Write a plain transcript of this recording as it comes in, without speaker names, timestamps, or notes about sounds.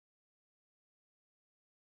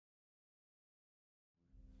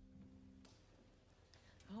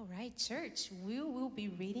All right, church, we will be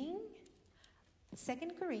reading 2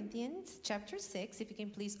 Corinthians chapter 6, if you can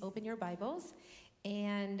please open your Bibles.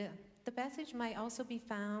 And the passage might also be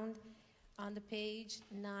found on the page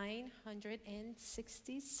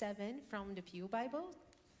 967 from the Pew Bible.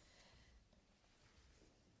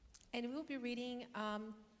 And we'll be reading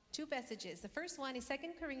two passages. The first one is 2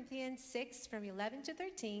 Corinthians 6 from 11 to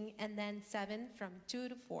 13, and then 7 from 2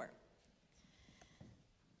 to 4.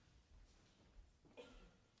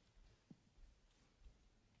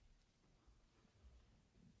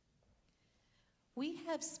 We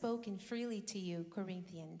have spoken freely to you,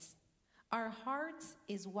 Corinthians. Our hearts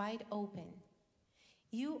is wide open.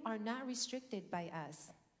 You are not restricted by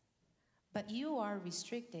us, but you are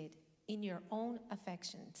restricted in your own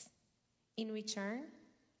affections. In return,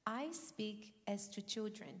 I speak as to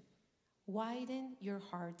children. Widen your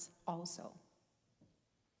hearts also.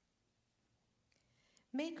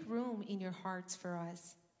 Make room in your hearts for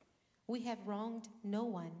us. We have wronged no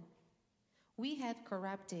one. We have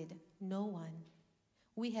corrupted no one.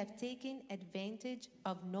 We have taken advantage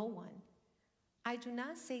of no one. I do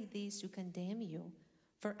not say this to condemn you,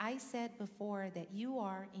 for I said before that you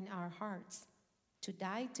are in our hearts, to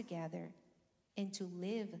die together and to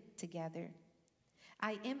live together.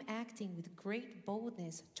 I am acting with great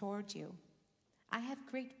boldness toward you. I have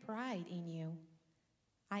great pride in you.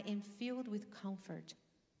 I am filled with comfort.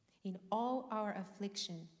 In all our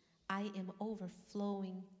affliction, I am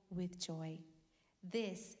overflowing with joy.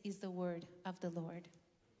 This is the word of the Lord.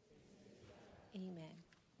 Amen.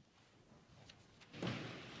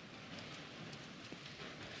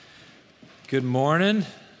 Good morning.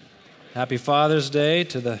 Happy Father's Day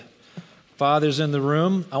to the fathers in the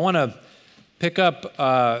room. I want to pick up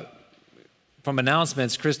from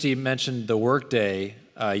announcements. Christy mentioned the workday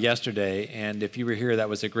yesterday, and if you were here, that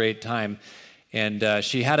was a great time. And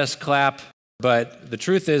she had us clap, but the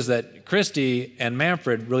truth is that Christy and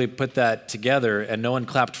Manfred really put that together, and no one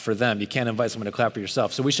clapped for them. You can't invite someone to clap for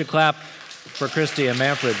yourself. So we should clap for Christy and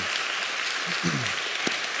Manfred.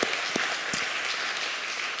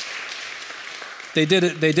 They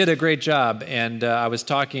did a great job, and I was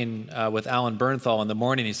talking with Alan Bernthal in the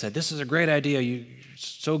morning. He said, "This is a great idea.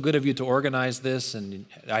 So good of you to organize this." And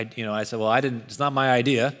I said, "Well, it's not my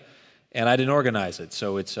idea, and I didn't organize it."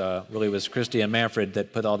 So it's really was Christy and Manfred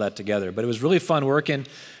that put all that together. But it was really fun working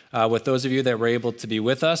with those of you that were able to be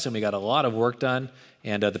with us, and we got a lot of work done.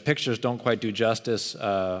 And the pictures don't quite do justice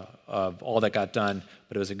of all that got done,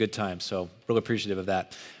 but it was a good time. So really appreciative of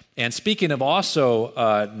that. And speaking of also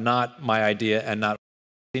not my idea and not,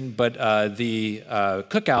 but the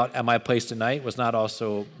cookout at my place tonight was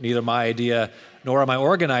neither my idea nor am I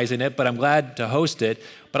organizing it, but I'm glad to host it.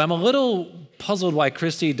 But I'm a little puzzled why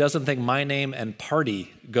Christy doesn't think my name and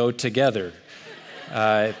party go together.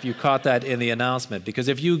 If you caught that in the announcement, because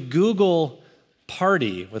if you Google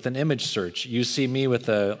party with an image search, you see me with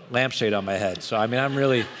a lampshade on my head. So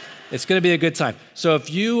it's going to be a good time. So if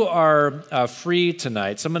you are free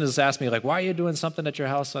tonight, someone has asked me, why are you doing something at your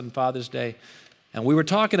house on Father's Day? And we were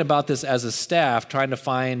talking about this as a staff, trying to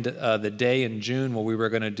find the day in June where we were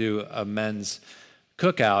going to do a men's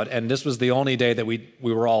cookout. And this was the only day that we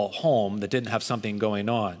were all home that didn't have something going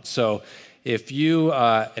on. So if you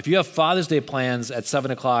have Father's Day plans at 7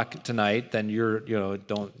 o'clock tonight, then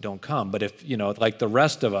don't come. But if like the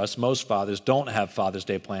rest of us, most fathers don't have Father's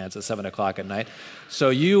Day plans at 7 o'clock at night. So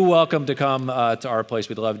you're welcome to come to our place.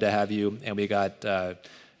 We'd love to have you, and we got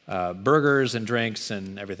burgers and drinks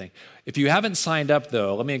and everything. If you haven't signed up,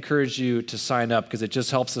 though, let me encourage you to sign up because it just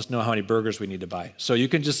helps us know how many burgers we need to buy. So you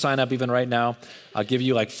can just sign up even right now. I'll give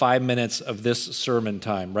you 5 minutes of this sermon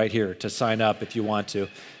time right here to sign up if you want to.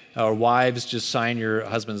 Or wives, just sign your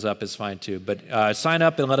husbands up is fine too. But sign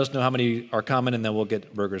up and let us know how many are coming, and then we'll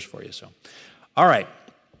get burgers for you. So, all right.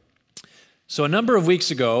 So a number of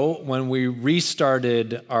weeks ago, when we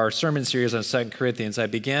restarted our sermon series on 2 Corinthians, I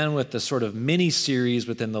began with the sort of mini-series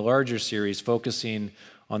within the larger series focusing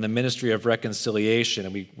on the ministry of reconciliation.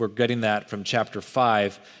 And we're getting that from chapter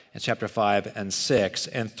 5 and 6.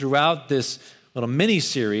 And throughout this little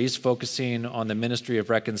mini-series focusing on the ministry of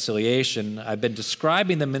reconciliation, I've been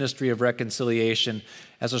describing the ministry of reconciliation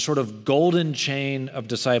as a sort of golden chain of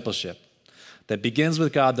discipleship that begins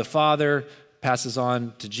with God the Father, passes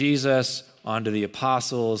on to Jesus, on to the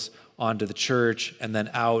apostles, on to the church, and then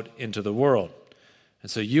out into the world. And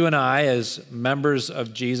so you and I, as members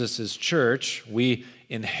of Jesus' church, we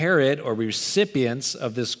inherit or we're recipients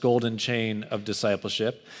of this golden chain of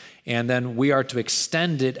discipleship, and then we are to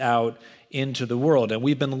extend it out into the world. And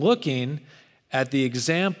we've been looking at the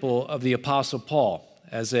example of the Apostle Paul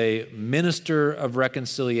as a minister of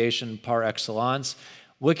reconciliation par excellence,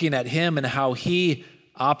 looking at him and how he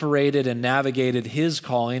operated and navigated his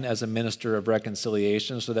calling as a minister of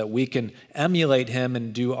reconciliation so that we can emulate him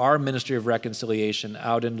and do our ministry of reconciliation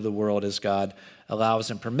out into the world as God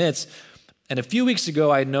allows and permits. And a few weeks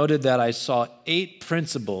ago, I noted that I saw 8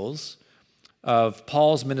 principles of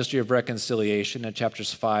Paul's ministry of reconciliation in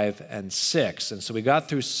chapters 5 and 6. And so we got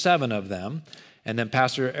through 7 of them, and then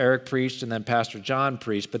Pastor Eric preached, and then Pastor John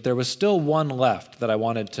preached, but there was still one left that I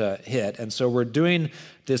wanted to hit. And so we're doing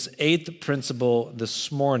this 8th principle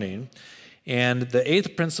this morning. And the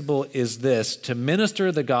 8th principle is this: to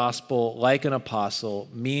minister the gospel like an apostle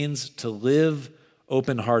means to live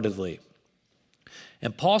open-heartedly.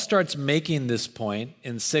 And Paul starts making this point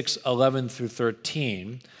in 6:11 through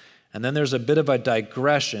 13. And then there's a bit of a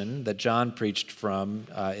digression that John preached from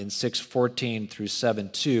in 6:14 through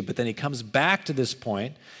 7:2. But then he comes back to this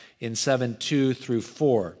point in 7:2 through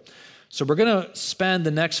 4. So we're going to spend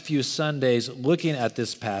the next few Sundays looking at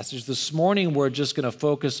this passage. This morning we're just going to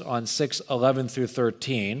focus on 6:11 through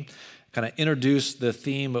 13, kind of introduce the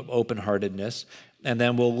theme of open-heartedness. And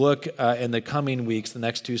then we'll look in the coming weeks, the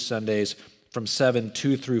next 2 Sundays, from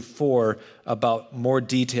 7:2 through 4, about more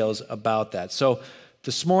details about that. So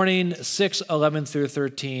this morning, 6:11 through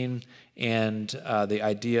 13, and the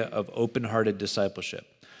idea of open-hearted discipleship.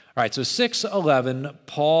 All right, so 6:11,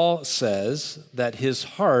 Paul says that his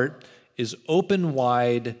heart is open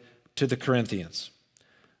wide to the Corinthians.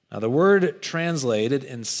 Now, the word translated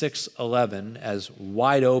in 6:11 as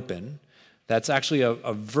wide open, that's actually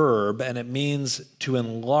a verb, and it means to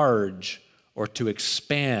enlarge or to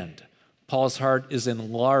expand. Paul's heart is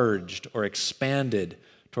enlarged or expanded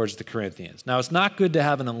towards the Corinthians. Now, it's not good to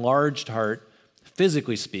have an enlarged heart,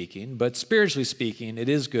 physically speaking, but spiritually speaking, it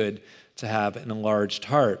is good to have an enlarged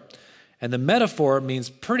heart. And the metaphor means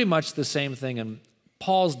pretty much the same thing in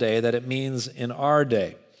Paul's day that it means in our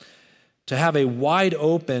day. To have a wide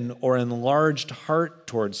open or enlarged heart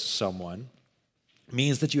towards someone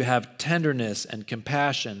means that you have tenderness and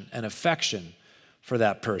compassion and affection for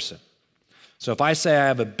that person. So if I say I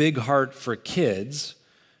have a big heart for kids,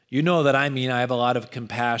 you know that I mean I have a lot of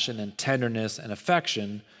compassion and tenderness and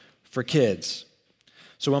affection for kids.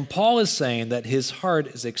 So when Paul is saying that his heart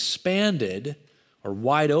is expanded or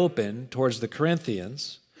wide open towards the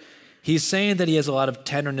Corinthians, he's saying that he has a lot of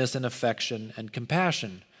tenderness and affection and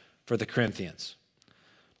compassion for the Corinthians.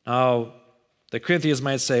 Now, the Corinthians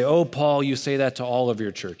might say, "Oh, Paul, you say that to all of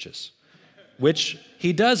your churches," which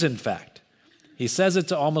he does, in fact. He says it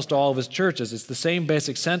to almost all of his churches. It's the same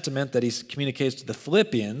basic sentiment that he communicates to the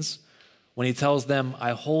Philippians when he tells them,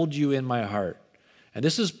 "I hold you in my heart." And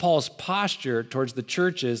this is Paul's posture towards the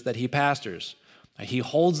churches that he pastors. He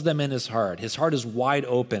holds them in his heart. His heart is wide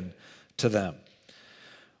open to them.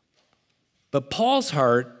 But Paul's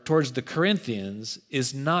heart towards the Corinthians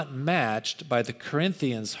is not matched by the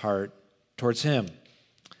Corinthians' heart towards him.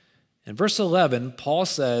 In verse 11, Paul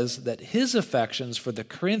says that his affections for the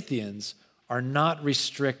Corinthians are not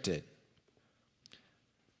restricted,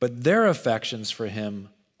 but their affections for him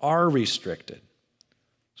are restricted.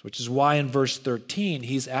 Which is why in verse 13,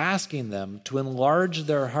 he's asking them to enlarge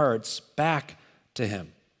their hearts back to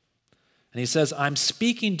him. And he says, "I'm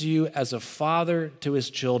speaking to you as a father to his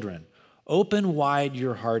children. Open wide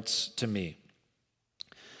your hearts to me."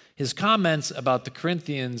 His comments about the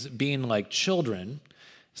Corinthians being like children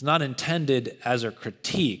is not intended as a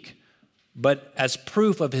critique, but as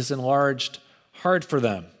proof of his enlarged heart for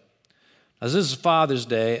them. Now, this is Father's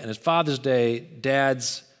Day, and as Father's Day,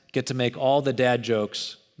 dads get to make all the dad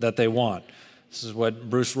jokes that they want. This is what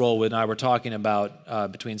Bruce Rollwood and I were talking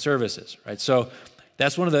about between services, right? So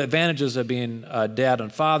that's one of the advantages of being a dad on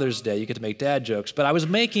Father's Day. You get to make dad jokes. But I was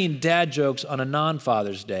making dad jokes on a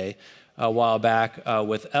non-Father's Day a while back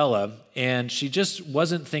with Ella, and she just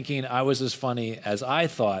wasn't thinking I was as funny as I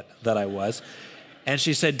thought that I was. And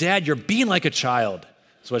she said, "Dad, you're being like a child,"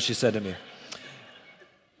 is what she said to me.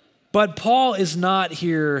 But Paul is not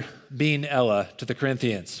here being Ella to the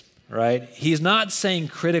Corinthians, right? He's not saying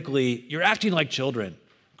critically, "You're acting like children,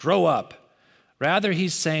 grow up." Rather,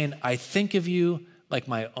 he's saying, "I think of you like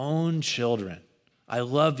my own children. I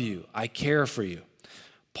love you, I care for you."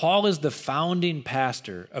 Paul is the founding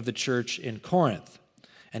pastor of the church in Corinth,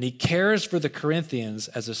 and he cares for the Corinthians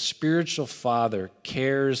as a spiritual father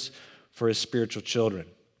cares for his spiritual children.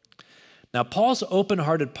 Now, Paul's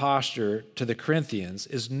open-hearted posture to the Corinthians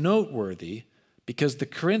is noteworthy because the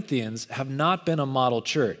Corinthians have not been a model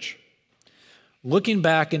church. Looking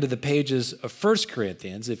back into the pages of 1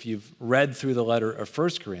 Corinthians, if you've read through the letter of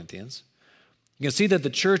 1 Corinthians, you can see that the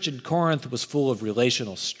church in Corinth was full of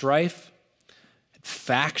relational strife,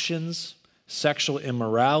 factions, sexual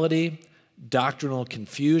immorality, doctrinal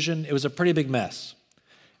confusion. It was a pretty big mess.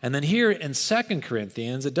 And then here in 2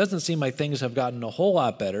 Corinthians, it doesn't seem like things have gotten a whole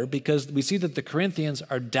lot better because we see that the Corinthians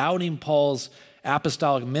are doubting Paul's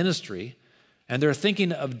apostolic ministry, and they're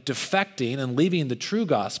thinking of defecting and leaving the true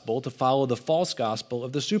gospel to follow the false gospel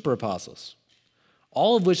of the super apostles.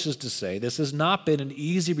 All of which is to say, this has not been an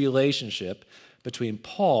easy relationship between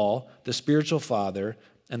Paul, the spiritual father,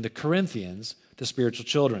 and the Corinthians, the spiritual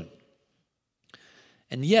children.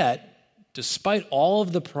 And yet, despite all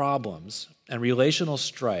of the problems and relational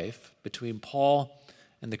strife between Paul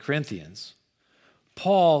and the Corinthians,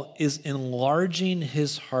 Paul is enlarging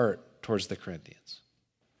his heart towards the Corinthians.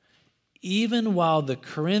 Even while the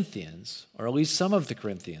Corinthians, or at least some of the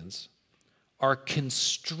Corinthians, are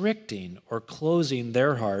constricting or closing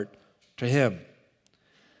their heart to him.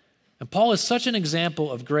 And Paul is such an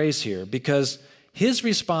example of grace here because his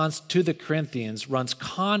response to the Corinthians runs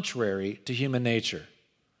contrary to human nature.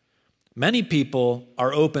 Many people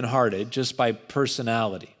are open-hearted just by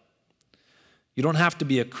personality. You don't have to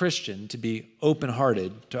be a Christian to be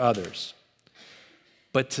open-hearted to others.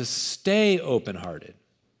 But to stay open-hearted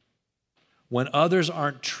when others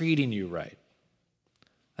aren't treating you right,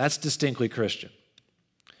 that's distinctly Christian.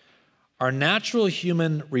 Our natural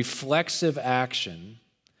human reflexive action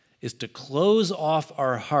is to close off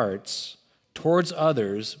our hearts towards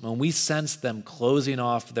others when we sense them closing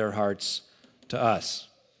off their hearts to us.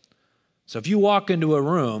 So if you walk into a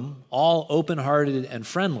room all open-hearted and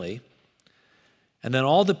friendly, and then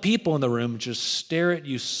all the people in the room just stare at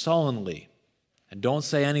you sullenly and don't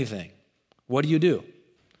say anything, what do?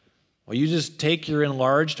 Well, you just take your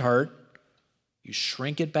enlarged heart, you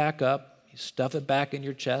shrink it back up, you stuff it back in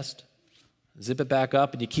your chest, zip it back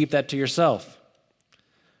up, and you keep that to yourself.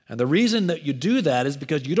 And the reason that you do that is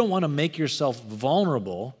because you don't want to make yourself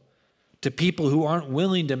vulnerable to people who aren't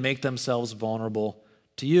willing to make themselves vulnerable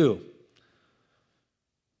to you.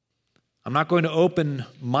 I'm not going to open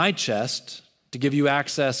my chest to give you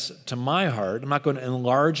access to my heart. I'm not going to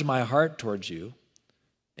enlarge my heart towards you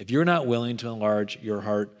if you're not willing to enlarge your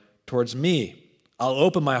heart towards me. I'll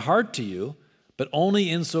open my heart to you, but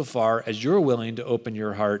only insofar as you're willing to open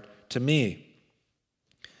your heart to me.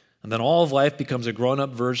 And then all of life becomes a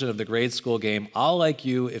grown-up version of the grade school game, I'll like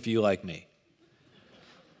you if you like me.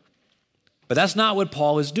 But that's not what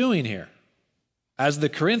Paul is doing here. As the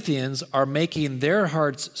Corinthians are making their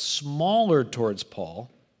hearts smaller towards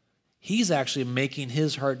Paul, he's actually making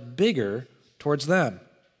his heart bigger towards them.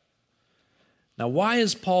 Now, why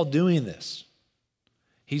is Paul doing this?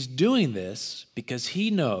 He's doing this because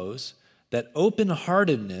he knows that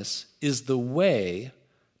open-heartedness is the way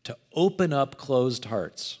to open up closed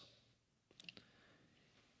hearts.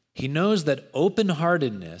 He knows that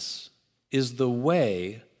open-heartedness is the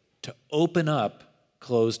way to open up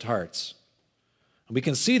closed hearts. And we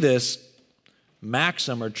can see this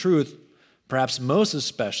maxim or truth, perhaps most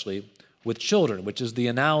especially with children, which is the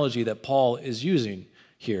analogy that Paul is using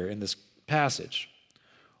here in this passage.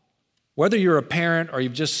 Whether you're a parent or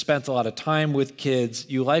you've just spent a lot of time with kids,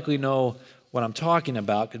 you likely know what I'm talking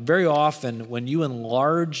about. Very often, when you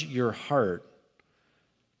enlarge your heart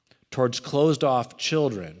towards closed-off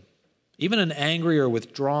children, even an angry or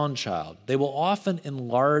withdrawn child, they will often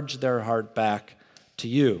enlarge their heart back to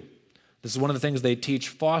you. This is one of the things they teach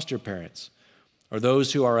foster parents or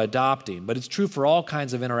those who are adopting, but it's true for all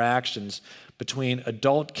kinds of interactions between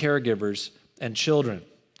adult caregivers and children.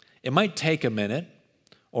 It might take a minute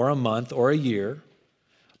or a month or a year,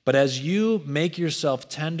 but as you make yourself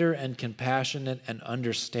tender and compassionate and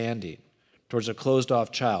understanding towards a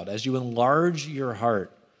closed-off child, as you enlarge your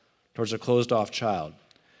heart towards a closed-off child,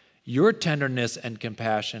 your tenderness and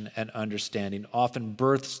compassion and understanding often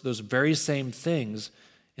births those very same things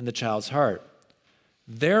in the child's heart.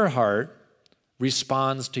 Their heart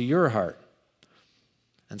responds to your heart.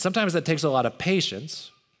 And sometimes that takes a lot of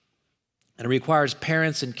patience, and it requires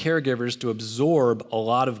parents and caregivers to absorb a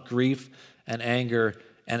lot of grief and anger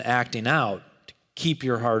and acting out to keep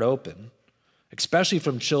your heart open, especially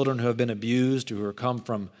from children who have been abused or who have come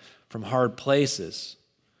from hard places.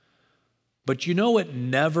 But you know what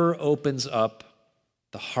never opens up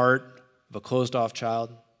the heart of a closed-off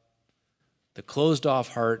child? The closed-off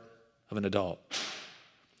heart of an adult.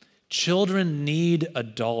 Children need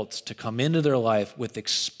adults to come into their life with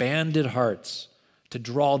expanded hearts to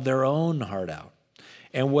draw their own heart out.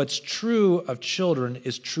 And what's true of children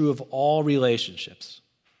is true of all relationships.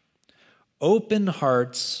 Open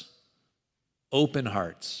hearts,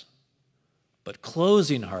 but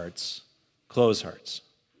closing hearts, close hearts.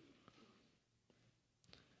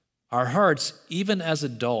 Our hearts, even as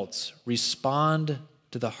adults, respond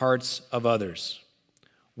to the hearts of others.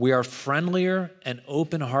 We are friendlier and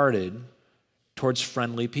open-hearted towards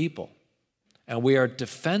friendly people. and we are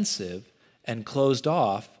defensive and closed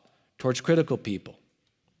off towards critical people.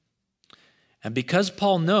 And because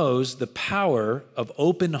Paul knows the power of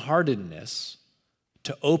open-heartedness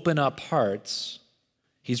to open up hearts,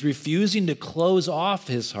 he's refusing to close off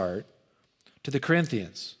his heart to the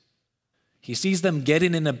Corinthians. He sees them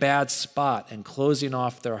getting in a bad spot and closing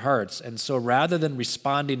off their hearts. And so rather than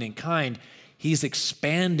responding in kind, he's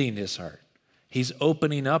expanding his heart. He's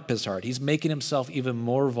opening up his heart. He's making himself even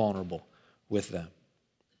more vulnerable with them.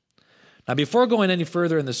 Now, before going any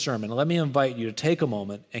further in the sermon, let me invite you to take a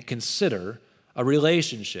moment and consider a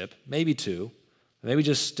relationship, maybe two, maybe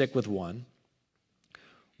just stick with one,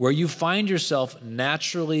 where you find yourself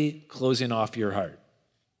naturally closing off your heart.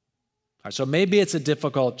 All right, so maybe it's a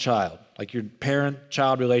difficult child, like your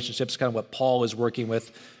parent-child relationship is kind of what Paul is working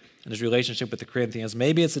with in his relationship with the Corinthians.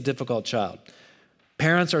 Maybe it's a difficult child.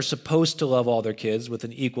 Parents are supposed to love all their kids with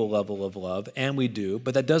an equal level of love, and we do,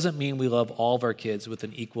 but that doesn't mean we love all of our kids with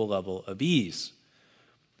an equal level of ease.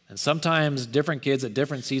 And sometimes different kids at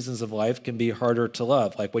different seasons of life can be harder to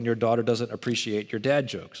love, like when your daughter doesn't appreciate your dad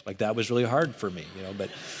jokes. Like that was really hard for me, but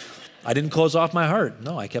I didn't close off my heart.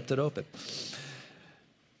 No, I kept it open.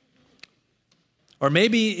 Or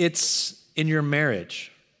maybe it's in your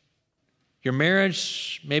marriage. Your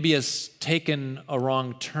marriage maybe has taken a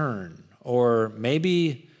wrong turn, or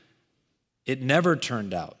maybe it never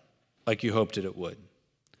turned out like you hoped it would.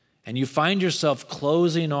 And you find yourself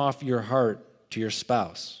closing off your heart to your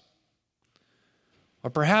spouse. Or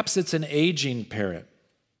perhaps it's an aging parent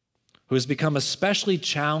who has become especially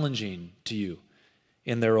challenging to you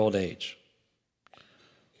in their old age.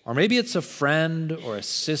 Or maybe it's a friend or a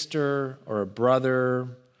sister or a brother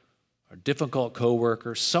or a difficult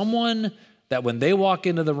coworker, someone that when they walk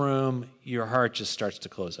into the room, your heart just starts to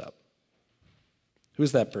close up.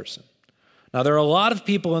 Who's that person? Now, there are a lot of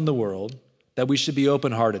people in the world that we should be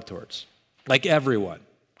open-hearted towards, like everyone.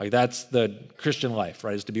 Like that's the Christian life,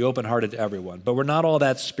 right, is to be open-hearted to everyone. But we're not all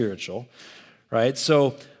that spiritual, right?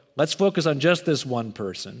 So let's focus on just this one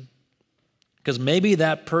person, because maybe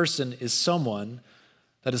that person is someone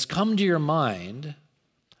that has come to your mind,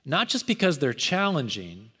 not just because they're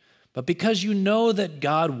challenging, but because you know that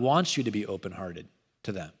God wants you to be open-hearted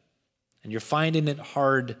to them, and you're finding it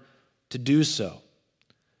hard to do so.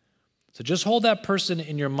 So just hold that person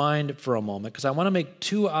in your mind for a moment, because I want to make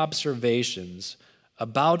two observations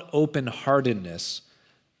about open-heartedness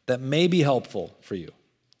that may be helpful for you.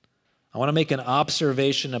 I want to make an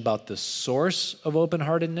observation about the source of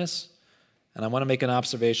open-heartedness, and I want to make an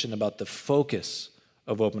observation about the focus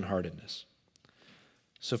of open-heartedness.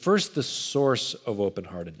 So first, the source of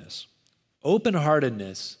open-heartedness.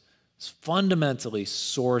 Open-heartedness is fundamentally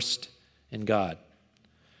sourced in God.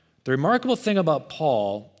 The remarkable thing about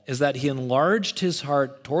Paul is that he enlarged his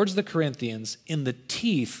heart towards the Corinthians in the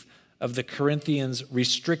teeth of the Corinthians'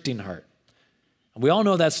 restricting heart. And we all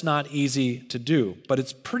know that's not easy to do, but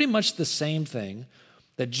it's pretty much the same thing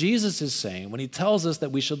that Jesus is saying when he tells us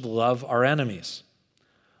that we should love our enemies.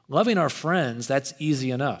 Loving our friends, that's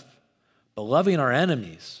easy enough. But loving our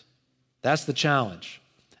enemies, that's the challenge.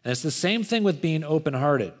 And it's the same thing with being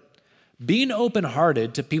open-hearted. Being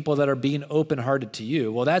open-hearted to people that are being open-hearted to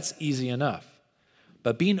you, well, that's easy enough.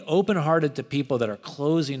 But being open-hearted to people that are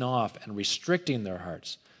closing off and restricting their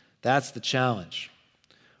hearts, that's the challenge.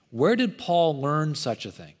 Where did Paul learn such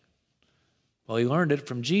a thing? Well, he learned it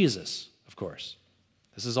from Jesus, of course.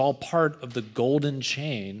 This is all part of the golden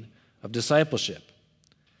chain of discipleship.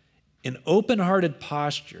 An open-hearted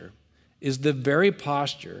posture is the very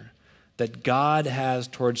posture that God has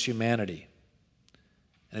towards humanity.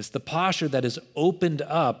 And it's the posture that has opened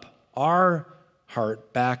up our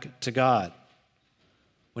heart back to God.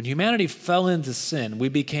 When humanity fell into sin, we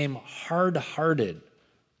became hard-hearted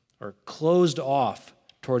or closed off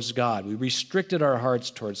towards God. We restricted our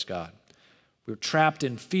hearts towards God. We were trapped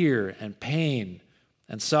in fear and pain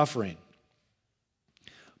and suffering.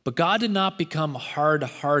 But God did not become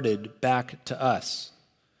hard-hearted back to us.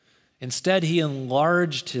 Instead, he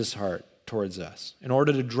enlarged his heart towards us in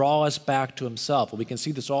order to draw us back to himself. And we can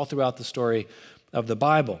see this all throughout the story of the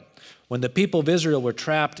Bible. When the people of Israel were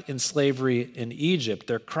trapped in slavery in Egypt,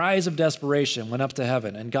 their cries of desperation went up to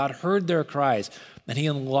heaven, and God heard their cries, and he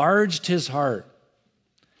enlarged his heart.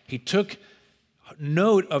 He took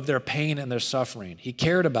note of their pain and their suffering. He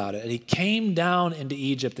cared about it, and he came down into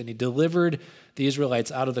Egypt, and he delivered the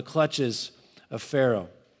Israelites out of the clutches of Pharaoh.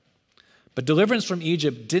 But deliverance from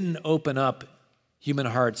Egypt didn't open up human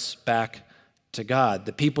hearts back to God.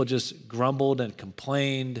 The people just grumbled and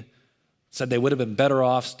complained, said they would have been better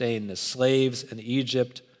off staying as slaves in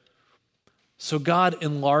Egypt. So God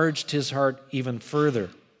enlarged his heart even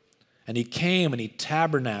further, and he came and he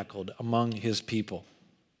tabernacled among his people,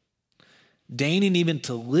 deigning even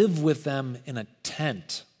to live with them in a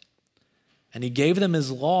tent. And he gave them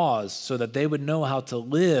his laws so that they would know how to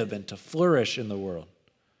live and to flourish in the world.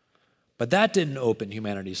 But that didn't open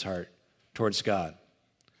humanity's heart towards God.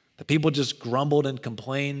 The people just grumbled and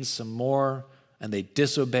complained some more, and they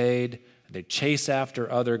disobeyed, and they chased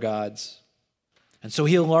after other gods. And so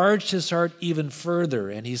he enlarged his heart even further,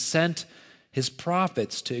 and he sent his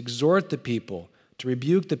prophets to exhort the people, to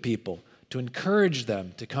rebuke the people, to encourage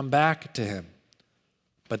them to come back to him.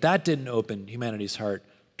 But that didn't open humanity's heart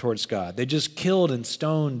towards God. They just killed and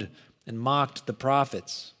stoned and mocked the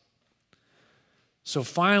prophets. So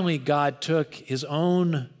finally, God took his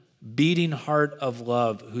own beating heart of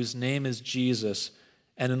love, whose name is Jesus,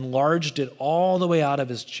 and enlarged it all the way out of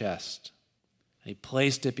his chest. And he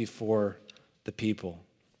placed it before the people.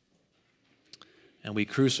 And we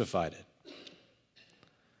crucified it.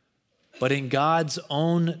 But in God's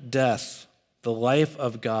own death, the life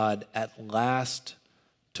of God at last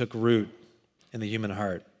took root in the human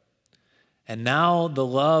heart. And now the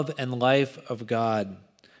love and life of God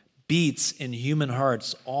beats in human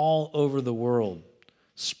hearts all over the world,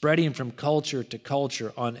 spreading from culture to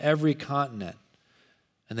culture on every continent.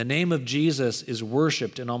 And the name of Jesus is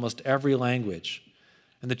worshiped in almost every language.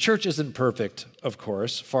 And the church isn't perfect, of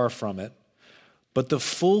course, far from it. But the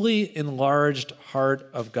fully enlarged heart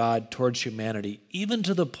of God towards humanity, even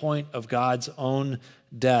to the point of God's own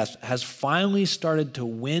death, has finally started to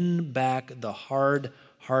win back the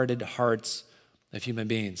hard-hearted hearts of human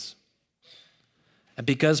beings. And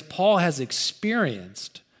because Paul has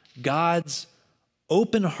experienced God's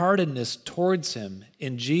open-heartedness towards him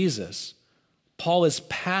in Jesus, Paul is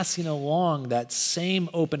passing along that same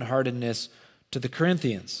open-heartedness to the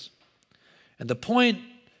Corinthians. And the point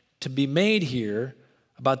to be made here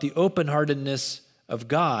about the open-heartedness of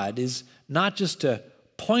God is not just to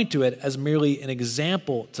point to it as merely an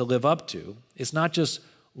example to live up to. It's not just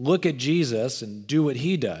look at Jesus and do what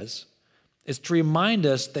he does. It's to remind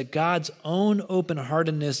us that God's own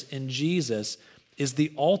open-heartedness in Jesus is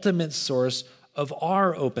the ultimate source of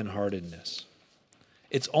our open-heartedness.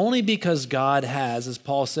 It's only because God has, as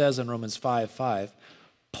Paul says in Romans 5:5,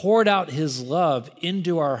 poured out his love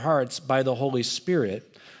into our hearts by the Holy Spirit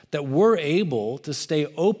that we're able to stay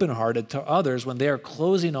open-hearted to others when they are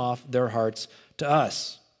closing off their hearts to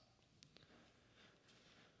us.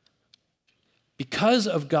 Because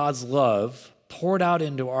of God's love poured out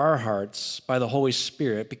into our hearts by the Holy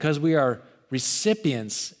Spirit, because we are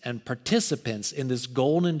recipients and participants in this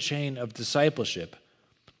golden chain of discipleship,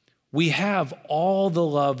 we have all the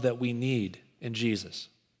love that we need in Jesus.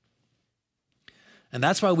 And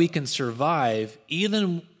that's why we can survive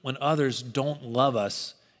even when others don't love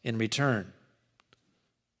us in return.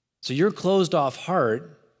 So your closed off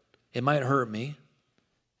heart, it might hurt me,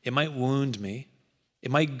 it might wound me, it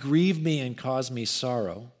might grieve me and cause me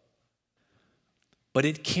sorrow, but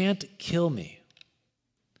it can't kill me.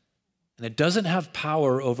 And it doesn't have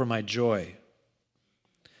power over my joy.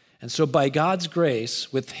 And so by God's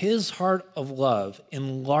grace, with his heart of love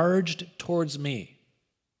enlarged towards me,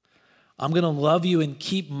 I'm going to love you and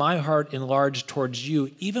keep my heart enlarged towards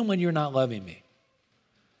you even when you're not loving me.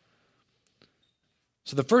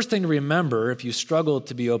 So the first thing to remember if you struggle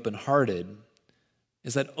to be open-hearted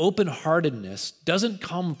is that open-heartedness doesn't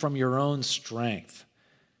come from your own strength.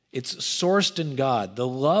 It's sourced in God. The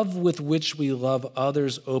love with which we love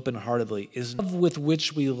others open-heartedly is love with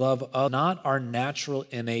which we love others, not our natural,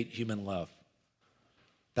 innate human love.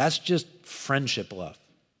 That's just friendship love.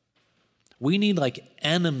 We need like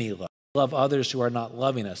enemy love. Love others who are not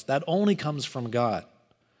loving us. That only comes from God.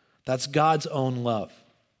 That's God's own love.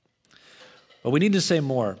 But we need to say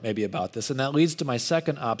more maybe about this, and that leads to my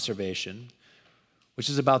second observation, which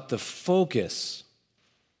is about the focus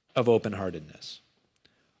of open-heartedness.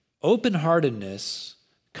 Open-heartedness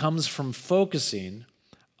comes from focusing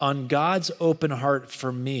on God's open heart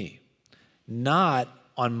for me, not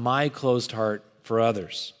on my closed heart for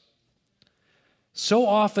others. So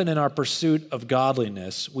often in our pursuit of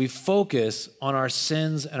godliness, we focus on our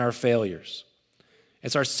sins and our failures.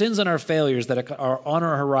 It's our sins and our failures that are on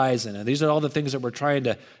our horizon, and these are all the things that we're trying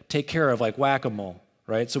to take care of, like whack-a-mole,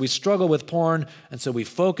 right? So we struggle with porn, and so we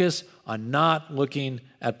focus on not looking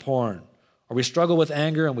at porn. Or we struggle with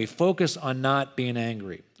anger, and we focus on not being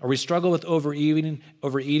angry. Or we struggle with overeating,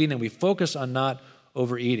 and we focus on not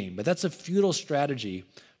overeating. But that's a futile strategy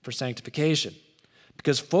for sanctification,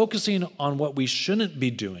 because focusing on what we shouldn't be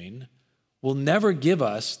doing will never give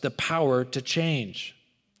us the power to change.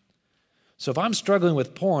 So if I'm struggling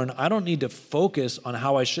with porn, I don't need to focus on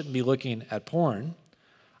how I shouldn't be looking at porn.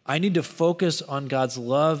 I need to focus on God's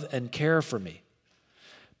love and care for me.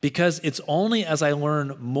 Because it's only as I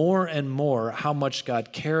learn more and more how much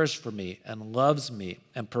God cares for me and loves me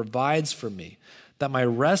and provides for me that my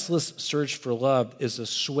restless search for love is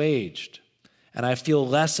assuaged and I feel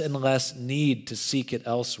less and less need to seek it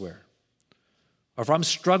elsewhere. Or if I'm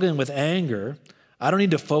struggling with anger, I don't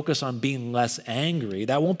need to focus on being less angry.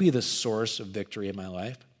 That won't be the source of victory in my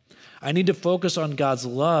life. I need to focus on God's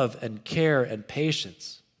love and care and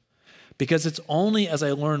patience. Because it's only as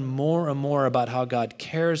I learn more and more about how God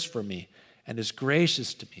cares for me and is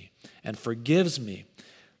gracious to me and forgives me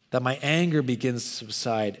that my anger begins to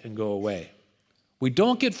subside and go away. We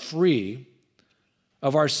don't get free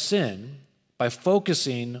of our sin by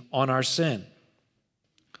focusing on our sin.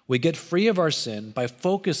 We get free of our sin by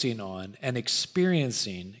focusing on and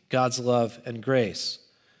experiencing God's love and grace.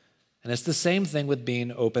 And it's the same thing with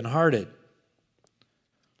being open-hearted.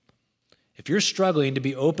 If you're struggling to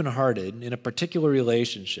be open-hearted in a particular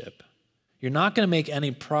relationship, you're not going to make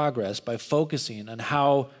any progress by focusing on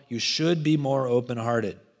how you should be more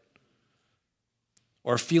open-hearted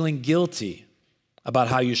or feeling guilty about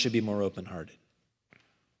how you should be more open-hearted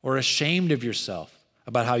or ashamed of yourself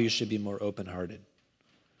about how you should be more open-hearted.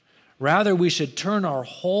 Rather, we should turn our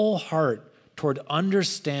whole heart toward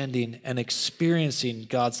understanding and experiencing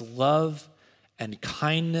God's love and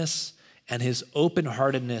kindness and his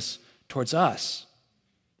open-heartedness towards us.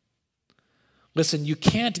 Listen, you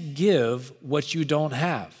can't give what you don't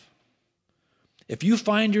have. If you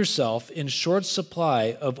find yourself in short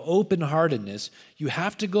supply of open-heartedness, you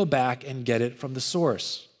have to go back and get it from the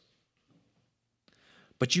source.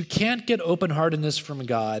 But you can't get open-heartedness from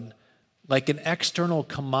God like an external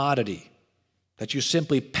commodity that you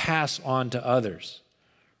simply pass on to others.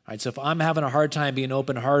 Right? So if I'm having a hard time being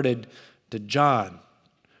open-hearted to John,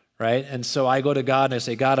 right? And so I go to God and I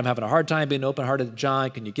say, God, I'm having a hard time being open-hearted to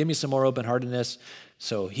John. Can you give me some more open-heartedness?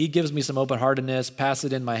 So he gives me some open-heartedness, pass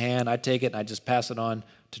it in my hand. I take it and I just pass it on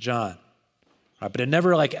to John. Right? But it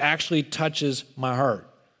never actually touches my heart.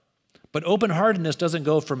 But open-heartedness doesn't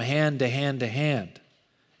go from hand to hand to hand.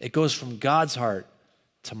 It goes from God's heart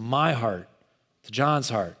to my heart, to John's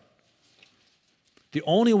heart. The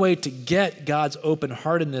only way to get God's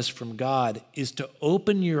open-heartedness from God is to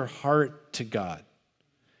open your heart to God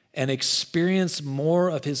and experience more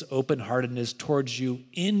of his open-heartedness towards you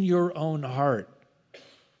in your own heart.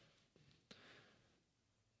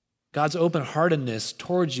 God's open-heartedness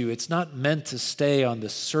towards you, it's not meant to stay on the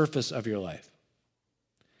surface of your life.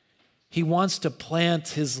 He wants to plant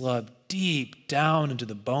his love deep down into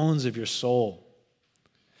the bones of your soul.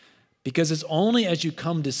 Because it's only as you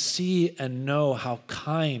come to see and know how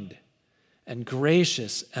kind and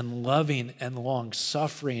gracious and loving and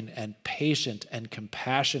long-suffering and patient and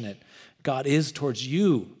compassionate God is towards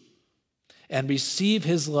you and receive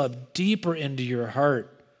his love deeper into your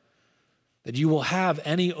heart that you will have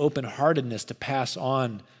any open-heartedness to pass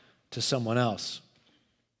on to someone else.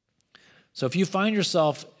 So if you find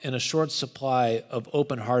yourself in a short supply of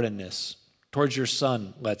open-heartedness towards your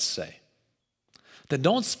son, let's say, then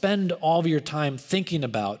don't spend all of your time thinking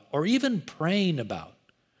about or even praying about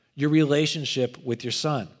your relationship with your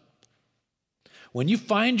son. When you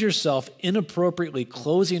find yourself inappropriately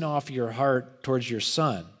closing off your heart towards your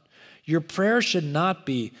son, your prayer should not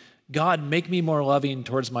be, God, make me more loving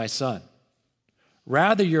towards my son.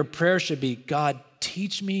 Rather, your prayer should be, God,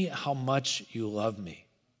 teach me how much you love me.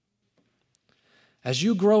 As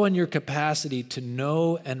you grow in your capacity to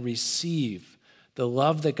know and receive the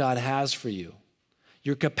love that God has for you,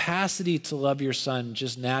 your capacity to love your son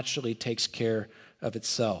just naturally takes care of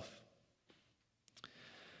itself.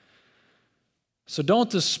 So don't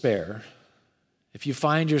despair if you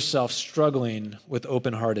find yourself struggling with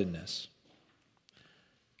open-heartedness.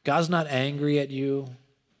 God's not angry at you.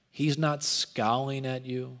 He's not scowling at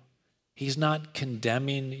you. He's not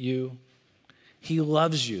condemning you. He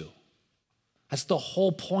loves you. That's the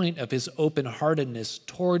whole point of his open-heartedness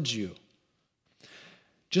towards you.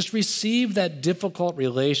 Just receive that difficult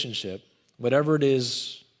relationship, whatever it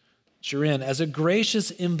is that you're in, as a gracious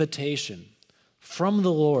invitation from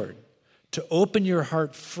the Lord to open your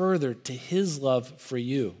heart further to his love for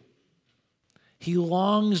you. He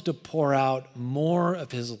longs to pour out more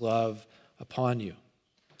of his love upon you.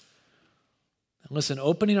 And listen,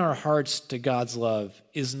 opening our hearts to God's love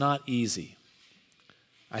is not easy.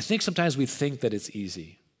 I think sometimes we think that it's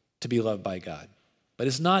easy to be loved by God, but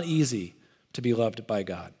it's not easy to be loved by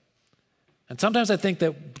God. And sometimes I think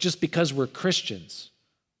that just because we're Christians,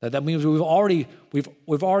 that means we've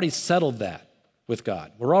already settled that with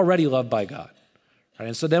God. We're already loved by God. Right?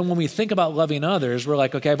 And so then when we think about loving others, we're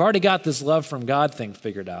like, okay, I've already got this love from God thing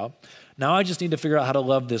figured out. Now I just need to figure out how to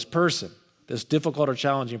love this person, this difficult or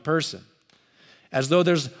challenging person. As though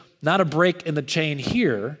there's not a break in the chain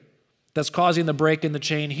here that's causing the break in the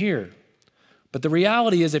chain here. But the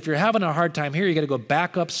reality is if you're having a hard time here, you got to go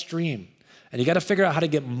back upstream. And you got to figure out how to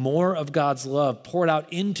get more of God's love poured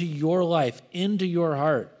out into your life, into your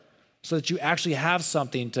heart, so that you actually have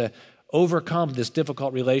something to overcome this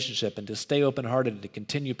difficult relationship and to stay open-hearted and to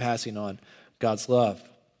continue passing on God's love.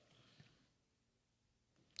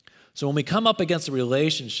 So when we come up against a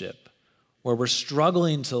relationship where we're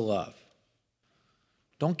struggling to love,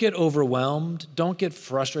 don't get overwhelmed. Don't get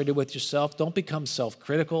frustrated with yourself. Don't become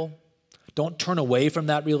self-critical. Don't turn away from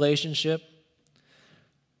that relationship.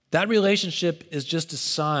 That relationship is just a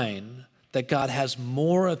sign that God has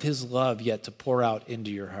more of his love yet to pour out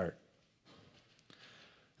into your heart.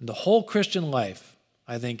 And the whole Christian life,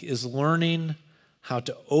 I think, is learning how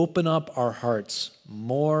to open up our hearts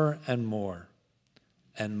more and more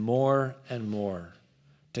and more and more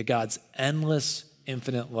to God's endless,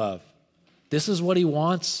 infinite love. This is what he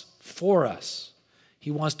wants for us. He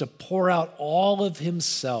wants to pour out all of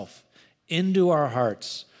himself into our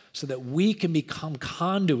hearts so that we can become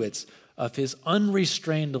conduits of his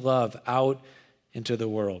unrestrained love out into the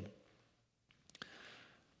world.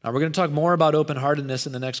 Now, we're going to talk more about open-heartedness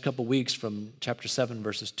in the next couple weeks from chapter 7,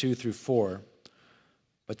 verses 2 through 4.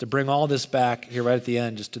 But to bring all this back here right at the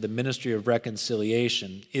end, just to the ministry of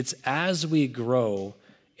reconciliation, it's as we grow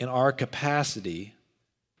in our capacity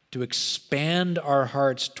to expand our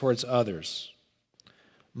hearts towards others,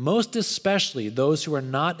 most especially those who are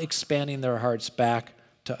not expanding their hearts back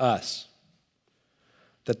to us,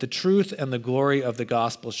 that the truth and the glory of the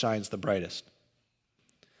gospel shines the brightest.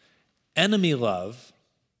 Enemy love,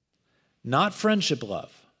 not friendship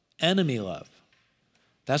love, enemy love.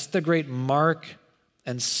 That's the great mark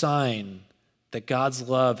and sign that God's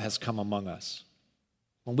love has come among us.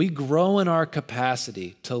 When we grow in our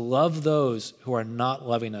capacity to love those who are not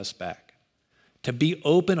loving us back, to be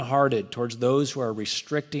open-hearted towards those who are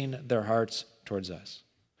restricting their hearts towards us,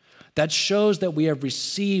 that shows that we have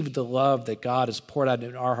received the love that God has poured out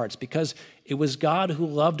in our hearts, because it was God who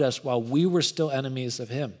loved us while we were still enemies of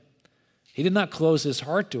him. He did not close his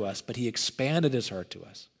heart to us, but he expanded his heart to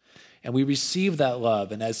us. And we receive that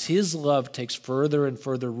love. And as his love takes further and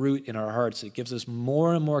further root in our hearts, it gives us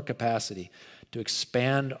more and more capacity to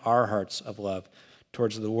expand our hearts of love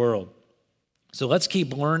towards the world. So let's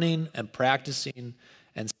keep learning and practicing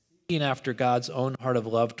and seeking after God's own heart of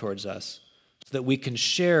love towards us, so that we can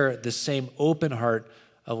share the same open heart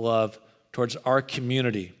of love towards our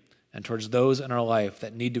community and towards those in our life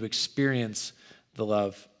that need to experience the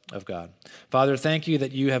love of God. Father, thank you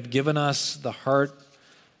that you have given us the heart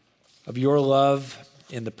of your love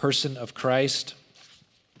in the person of Christ.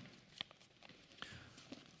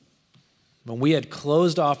 When we had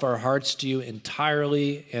closed off our hearts to you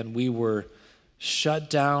entirely and we were shut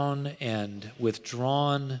down and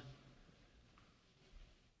withdrawn,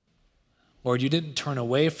 Lord, you didn't turn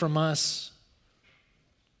away from us,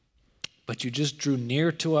 but you just drew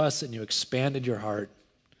near to us and you expanded your heart.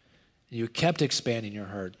 And you kept expanding your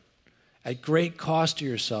heart. At great cost to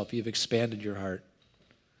yourself, you've expanded your heart.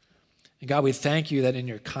 And God, we thank you that in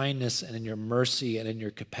your kindness and in your mercy and in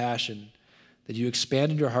your compassion, that you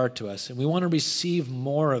expanded your heart to us. And we want to receive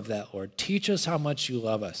more of that, Lord. Teach us how much you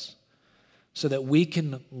love us so that we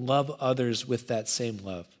can love others with that same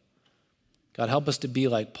love. God, help us to be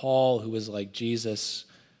like Paul, who is like Jesus,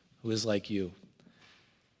 who is like you.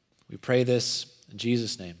 We pray this in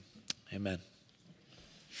Jesus' name. Amen.